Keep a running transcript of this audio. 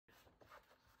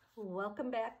Welcome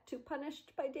back to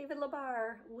Punished by David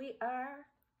Lubar. We are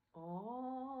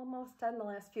almost on the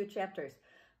last few chapters.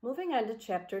 Moving on to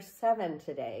chapter 7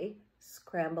 today,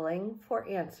 Scrambling for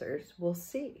Answers. We'll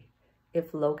see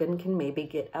if Logan can maybe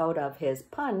get out of his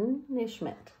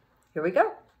punishment. Here we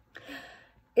go.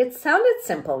 It sounded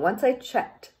simple once I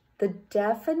checked the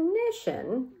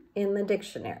definition in the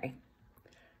dictionary.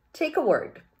 Take a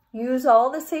word, use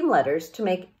all the same letters to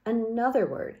make another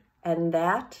word, and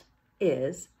that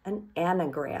is an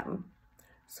anagram.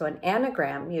 So an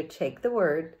anagram, you take the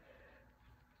word,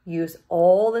 use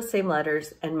all the same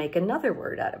letters, and make another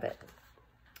word out of it.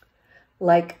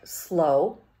 Like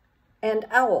slow and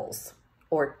owls,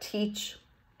 or teach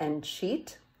and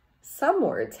cheat. Some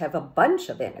words have a bunch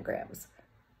of anagrams.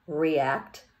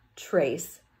 React,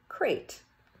 trace, crate,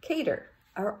 cater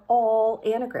are all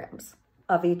anagrams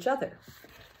of each other.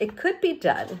 It could be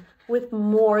done with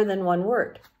more than one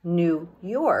word. New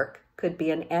York could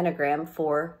be an anagram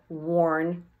for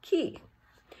worn key.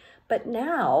 But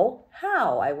now,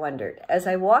 how, I wondered, as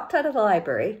I walked out of the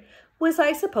library, was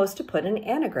I supposed to put an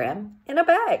anagram in a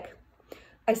bag?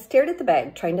 I stared at the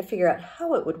bag, trying to figure out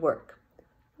how it would work.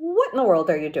 What in the world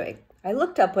are you doing? I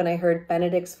looked up when I heard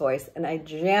Benedict's voice, and I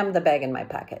jammed the bag in my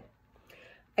pocket.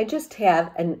 I just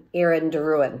have an errand to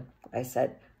ruin, I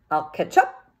said. I'll catch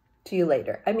up to you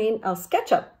later. I'll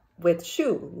sketch up with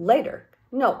Shu later.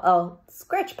 No, I'll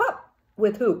scratch pop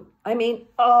with who?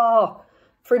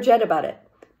 Forget about it.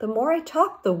 The more I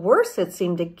talked, the worse it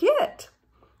seemed to get.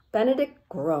 Benedict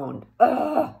groaned,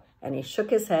 ugh, and he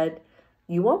shook his head.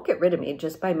 You won't get rid of me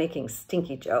just by making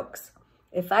stinky jokes.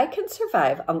 If I can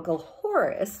survive Uncle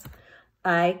Horace,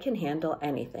 I can handle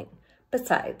anything.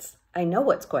 Besides, I know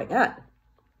what's going on.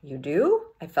 You do?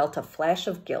 I felt a flash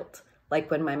of guilt,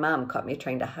 like when my mom caught me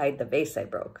trying to hide the vase I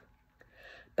broke.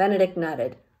 Benedict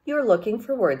nodded. You're looking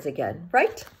for words again,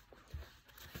 right?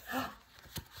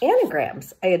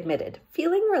 Anagrams, I admitted.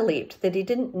 Feeling relieved that he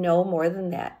didn't know more than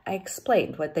that, I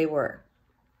explained what they were.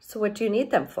 So what do you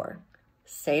need them for?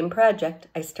 Same project.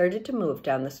 I started to move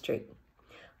down the street.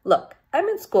 Look, I'm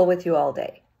in school with you all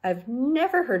day. I've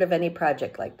never heard of any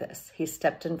project like this. He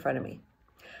stepped in front of me.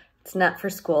 It's not for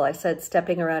school, I said,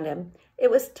 stepping around him. It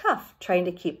was tough trying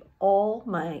to keep all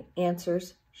my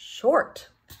answers short.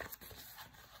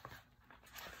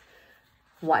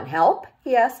 Want help?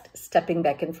 He asked, stepping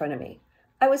back in front of me.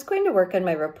 I was going to work on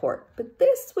my report, but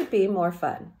this would be more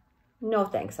fun. No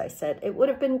thanks, I said. It would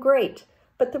have been great,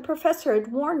 but the professor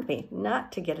had warned me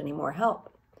not to get any more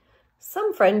help.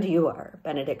 Some friend you are,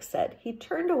 Benedict said. He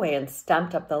turned away and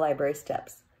stomped up the library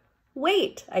steps.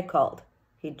 Wait, I called.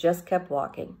 He just kept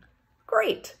walking.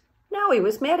 Great. Now he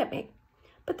was mad at me.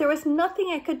 But there was nothing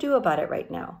I could do about it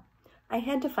right now. I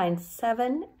had to find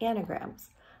 7 anagrams.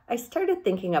 I started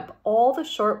thinking up all the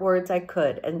short words I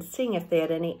could and seeing if they had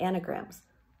any anagrams.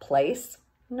 Place,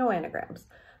 no anagrams.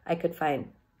 I could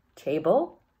find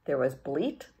table, there was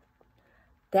bleat.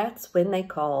 That's when they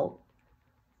call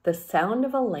the sound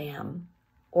of a lamb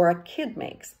or a kid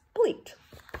makes bleat.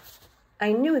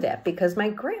 I knew that because my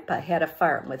grandpa had a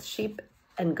farm with sheep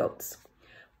and goats.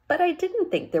 But I didn't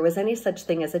think there was any such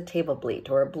thing as a table bleat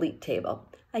or a bleat table.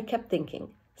 I kept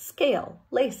thinking, scale,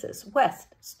 laces,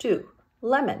 west, stew,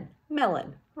 lemon,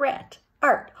 melon, rat,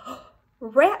 art.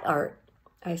 Rat art,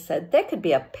 I said. That could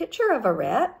be a picture of a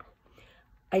rat.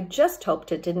 I just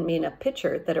hoped it didn't mean a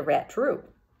picture that a rat drew.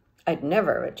 I'd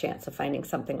never have a chance of finding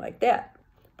something like that.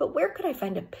 But where could I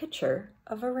find a picture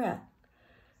of a rat?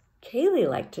 Kaylee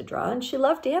liked to draw, and she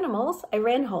loved animals. I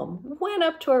ran home, went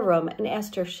up to her room, and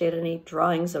asked her if she had any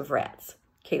drawings of rats.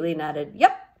 Kaylee nodded.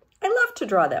 Yep, I love to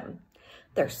draw them.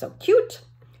 They're so cute.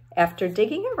 After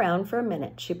digging around for a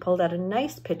minute, she pulled out a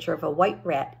nice picture of a white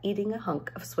rat eating a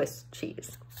hunk of Swiss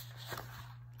cheese.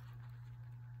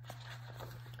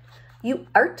 You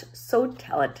art so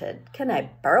talented. Can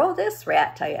I borrow this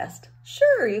rat? I asked.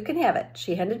 Sure, you can have it.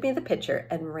 She handed me the picture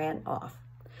and ran off.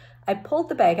 I pulled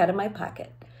the bag out of my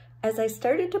pocket. As I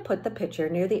started to put the picture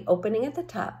near the opening at the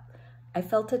top, I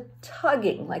felt a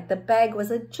tugging like the bag was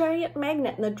a giant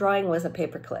magnet and the drawing was a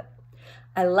paperclip.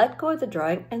 I let go of the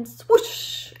drawing and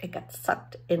swoosh, it got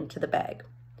sucked into the bag.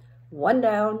 1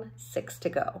 down, 6 to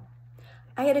go.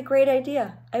 I had a great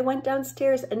idea. I went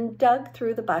downstairs and dug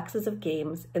through the boxes of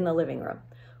games in the living room.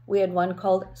 We had one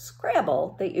called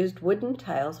Scrabble that used wooden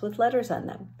tiles with letters on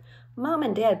them. Mom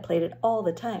and Dad played it all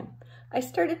the time. I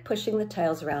started pushing the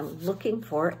tiles around looking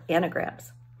for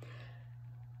anagrams.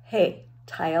 Hey,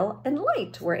 tile and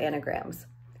light were anagrams.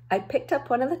 I picked up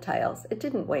one of the tiles. It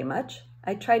didn't weigh much.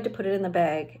 I tried to put it in the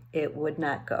bag. It would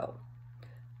not go.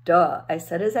 Duh, I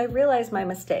said as I realized my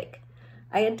mistake.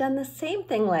 I had done the same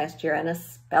thing last year on a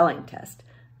spelling test.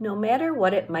 No matter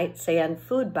what it might say on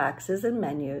food boxes and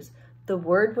menus, the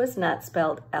word was not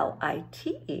spelled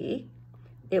L-I-T-E,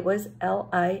 it was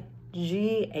L-I-G-H-T,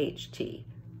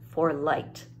 for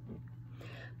light.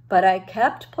 But I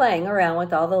kept playing around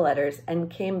with all the letters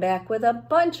and came back with a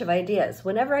bunch of ideas.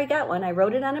 Whenever I got one, I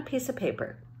wrote it on a piece of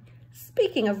paper.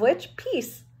 Speaking of which,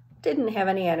 piece didn't have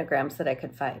any anagrams that I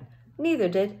could find. Neither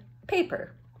did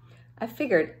paper. I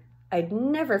figured I'd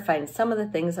never find some of the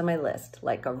things on my list,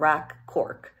 like a rock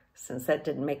cork, since that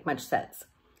didn't make much sense.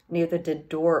 Neither did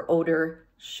door odor,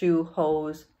 shoe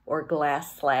hose, or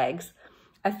glass slags.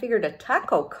 I figured a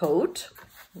taco coat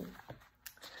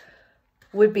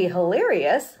would be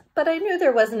hilarious, but I knew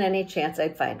there wasn't any chance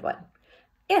I'd find one.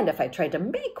 And if I tried to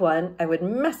make one, I would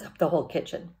mess up the whole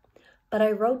kitchen. But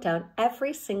I wrote down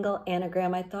every single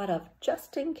anagram I thought of,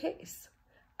 just in case.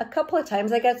 A couple of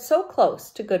times I got so close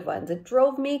to good ones, it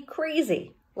drove me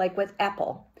crazy, like with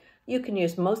apple. You can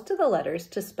use most of the letters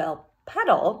to spell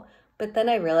petal, but then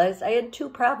I realized I had two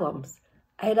problems.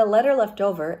 I had a letter left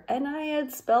over, and I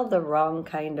had spelled the wrong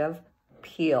kind of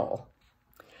peel.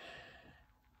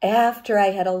 After I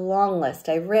had a long list,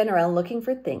 I ran around looking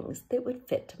for things that would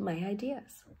fit my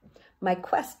ideas. My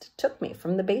quest took me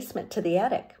from the basement to the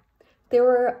attic. There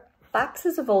were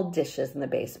boxes of old dishes in the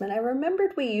basement. I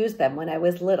remembered we used them when I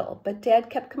was little, but Dad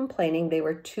kept complaining they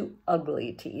were too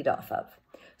ugly to eat off of.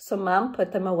 So Mom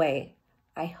put them away.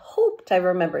 I hoped I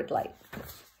remembered light.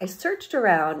 I searched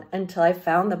around until I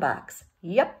found the box.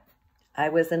 Yep, I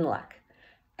was in luck.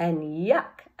 And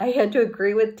yuck, I had to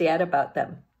agree with Dad about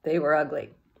them. They were ugly.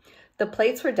 The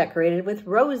plates were decorated with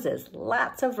roses,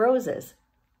 lots of roses.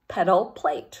 Petal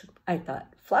plate, I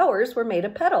thought. Flowers were made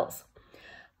of petals.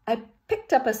 I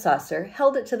picked up a saucer,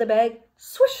 held it to the bag,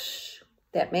 swoosh!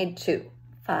 That made 2.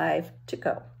 5 to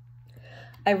go.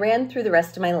 I ran through the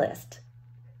rest of my list.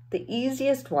 The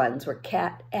easiest ones were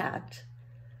cat act.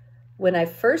 When I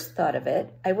first thought of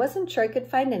it, I wasn't sure I could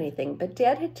find anything, but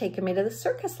Dad had taken me to the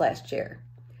circus last year.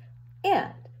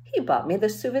 And he bought me the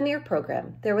souvenir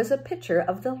program. There was a picture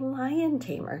of the lion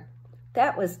tamer.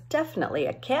 That was definitely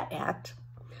a cat act.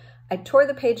 I tore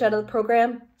the page out of the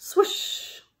program,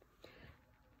 swoosh!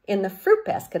 In the fruit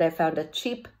basket, I found a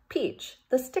cheap peach.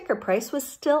 The sticker price was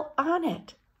still on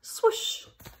it. Swoosh!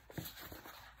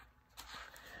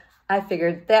 I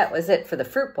figured that was it for the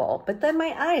fruit bowl, but then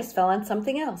my eyes fell on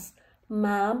something else.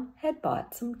 Mom had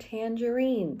bought some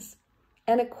tangerines,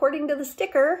 and according to the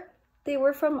sticker, they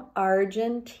were from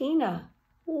Argentina.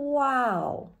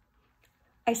 Wow!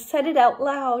 I said it out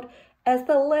loud as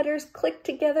the letters clicked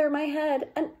together in my head,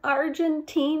 an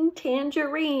Argentine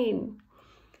tangerine.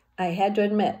 I had to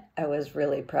admit, I was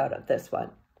really proud of this one.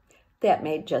 That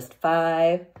made just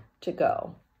 5 to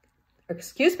go. Or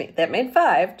excuse me, that made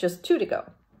 5, just 2 to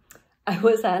go. I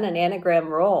was on an anagram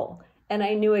roll, and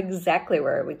I knew exactly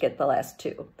where I would get the last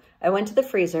 2. I went to the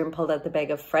freezer and pulled out the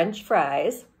bag of French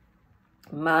fries.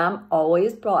 Mom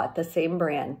always bought the same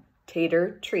brand,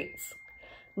 Tater Treats.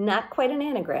 Not quite an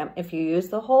anagram. If you use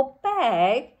the whole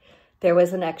bag, there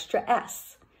was an extra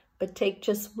S. But take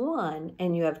just one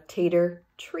and you have Tater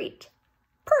Treat.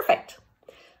 Perfect.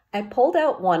 I pulled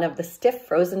out one of the stiff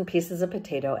frozen pieces of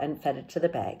potato and fed it to the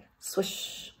bag.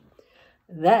 Swish.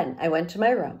 Then I went to my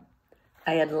room.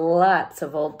 I had lots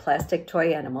of old plastic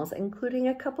toy animals, including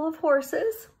a couple of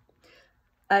horses.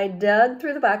 I dug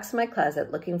through the box in my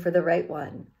closet looking for the right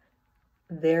one.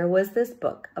 There was this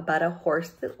book about a horse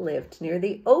that lived near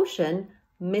the ocean,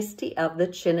 Misty of the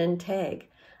Chin and Tag.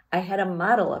 I had a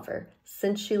model of her.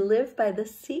 Since she lived by the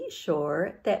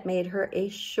seashore, that made her a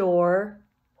shore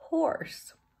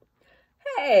horse.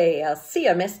 Hey, I'll see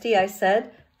ya, Misty, I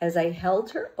said, as I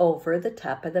held her over the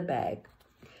top of the bag.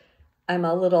 I'm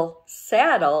a little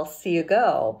sad I'll see you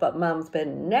go, but Mom's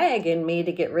been nagging me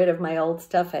to get rid of my old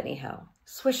stuff anyhow.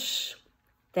 Swish!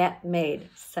 That made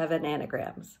 7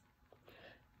 anagrams.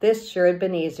 This sure had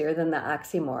been easier than the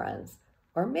oxymorons.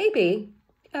 Or maybe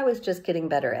I was just getting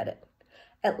better at it.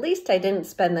 At least I didn't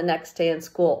spend the next day in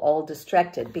school all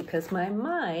distracted because my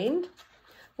mind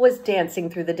was dancing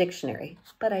through the dictionary,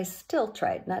 but I still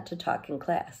tried not to talk in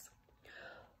class.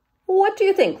 What do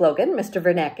you think, Logan? Mr.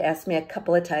 Vernack asked me a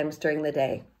couple of times during the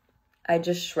day. I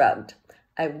just shrugged.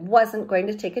 I wasn't going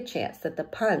to take a chance that the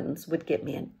puns would get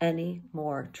me in any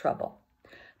more trouble.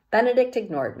 Benedict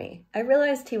ignored me. I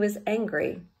realized he was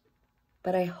angry,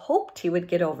 but I hoped he would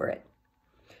get over it.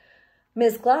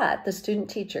 Ms. Glott, the student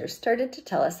teacher, started to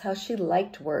tell us how she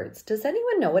liked words. Does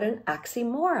anyone know what an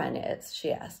oxymoron is?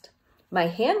 She asked. My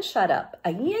hand shot up. I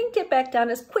yanked it back down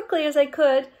as quickly as I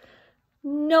could.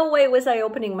 No way was I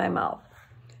opening my mouth.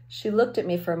 She looked at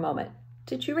me for a moment.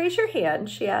 Did you raise your hand?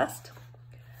 She asked.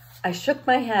 I shook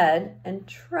my head and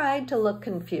tried to look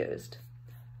confused.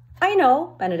 I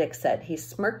know, Benedict said. He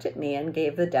smirked at me and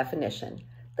gave the definition,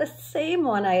 the same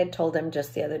one I had told him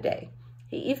just the other day.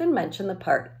 He even mentioned the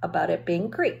part about it being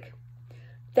Greek.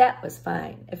 That was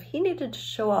fine. If he needed to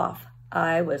show off,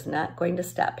 I was not going to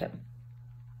stop him.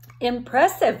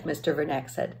 Impressive, Mr. Vernack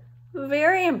said.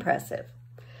 Very impressive.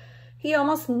 He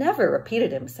almost never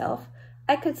repeated himself.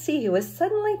 I could see he was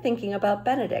suddenly thinking about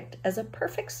Benedict as a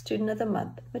perfect student of the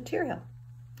month material.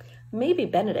 Maybe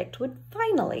Benedict would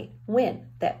finally win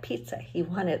that pizza he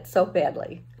wanted so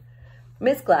badly.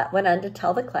 Miss Glatt went on to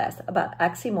tell the class about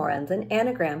oxymorons and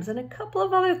anagrams and a couple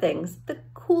of other things. The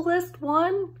coolest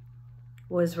one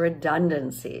was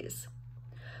redundancies.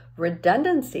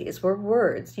 Redundancies were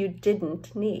words you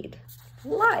didn't need,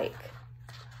 like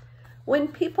when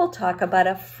people talk about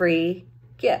a free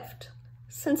gift.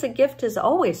 Since a gift is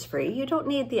always free, you don't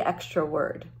need the extra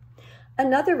word.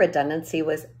 Another redundancy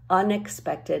was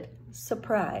unexpected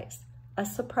surprise. A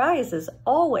surprise is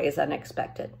always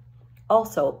unexpected.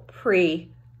 Also,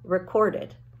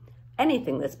 pre-recorded.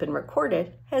 Anything that's been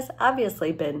recorded has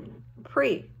obviously been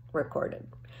pre-recorded.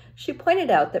 She pointed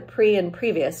out that pre and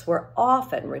previous were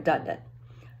often redundant.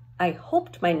 I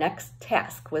hoped my next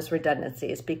task was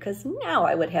redundancies because now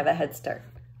I would have a head start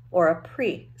or a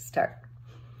pre-start.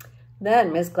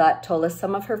 Then Ms. Glatt told us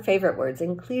some of her favorite words,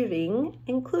 including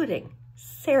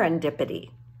serendipity.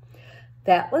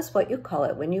 That was what you call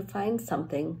it when you find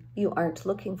something you aren't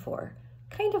looking for,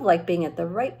 kind of like being at the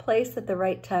right place at the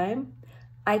right time.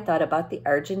 I thought about the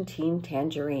Argentine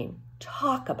tangerine.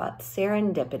 Talk about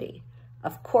serendipity.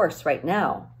 Of course, right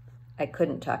now, I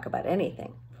couldn't talk about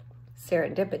anything.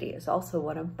 Serendipity is also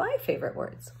one of my favorite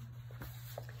words.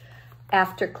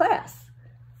 After class,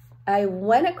 I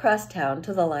went across town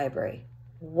to the library.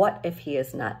 What if he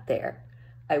is not there?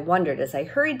 I wondered as I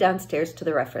hurried downstairs to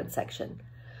the reference section.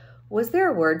 Was there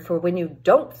a word for when you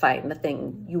don't find the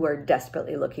thing you are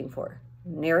desperately looking for?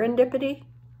 Nerendipity?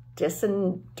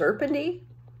 Disenderpity?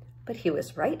 But he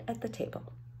was right at the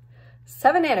table.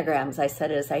 7 anagrams, I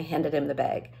said as I handed him the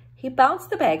bag. He bounced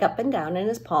the bag up and down in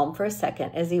his palm for a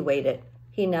second as he weighed it.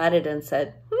 He nodded and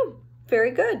said,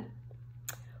 very good.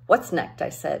 What's next? I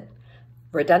said.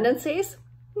 Redundancies?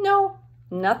 No,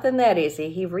 nothing that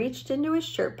easy. He reached into his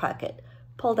shirt pocket,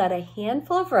 pulled out a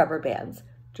handful of rubber bands,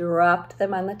 dropped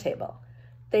them on the table.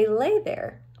 They lay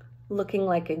there, looking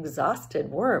like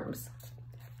exhausted worms.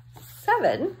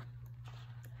 7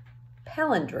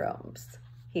 palindromes,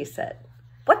 he said.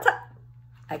 What's up?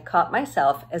 I caught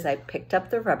myself as I picked up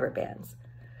the rubber bands.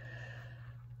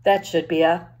 That should be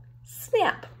a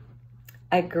snap.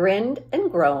 I grinned and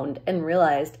groaned and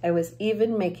realized I was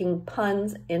even making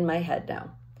puns in my head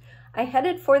now. I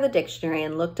headed for the dictionary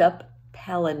and looked up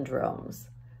palindromes.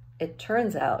 It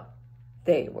turns out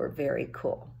they were very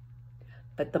cool.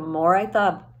 But the more I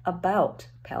thought about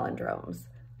palindromes,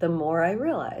 the more I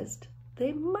realized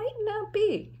they might not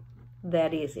be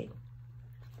that easy.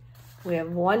 We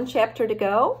have 1 chapter to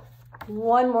go,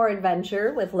 1 more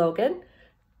adventure with Logan.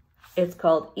 It's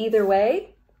called Either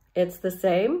Way, It's the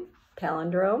Same,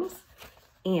 palindromes,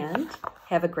 and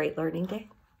have a great learning day.